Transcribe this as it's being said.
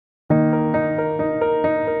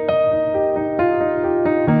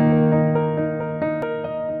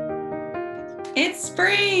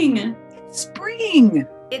spring! Spring!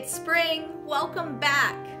 It's spring. Welcome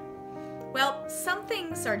back. Well, some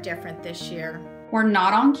things are different this year. We're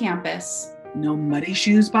not on campus. No muddy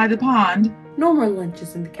shoes by the pond. No more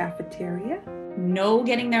lunches in the cafeteria. No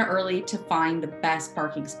getting there early to find the best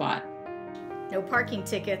parking spot. No parking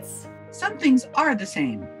tickets. Some things are the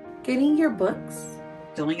same. Getting your books.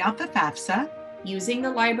 Filling out the FAFSA. Using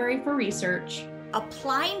the library for research.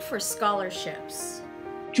 Applying for scholarships.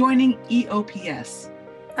 Joining EOPS.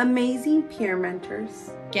 Amazing peer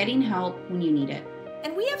mentors. Getting help when you need it.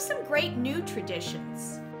 And we have some great new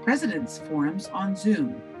traditions. President's Forums on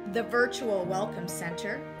Zoom. The Virtual Welcome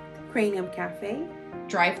Center. Cranium Cafe.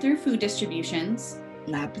 Drive-through food distributions.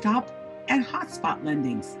 Laptop and hotspot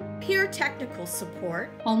lendings. Peer technical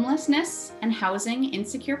support. Homelessness and housing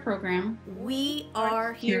insecure program. We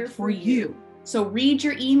are Here for you. So read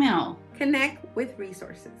your email. Connect with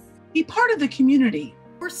resources. Be part of the community.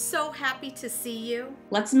 We're so happy to see you.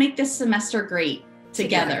 Let's make this semester great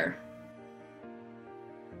together.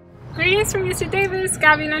 Greetings from Mr. Davis,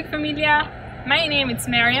 Gavilan Familia. My name is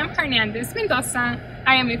Mariam Hernandez Mendoza.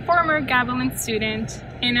 I am a former Gavilan student,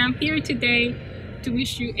 and I'm here today to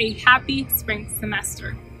wish you a happy spring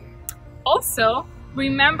semester. Also,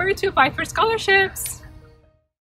 remember to apply for scholarships.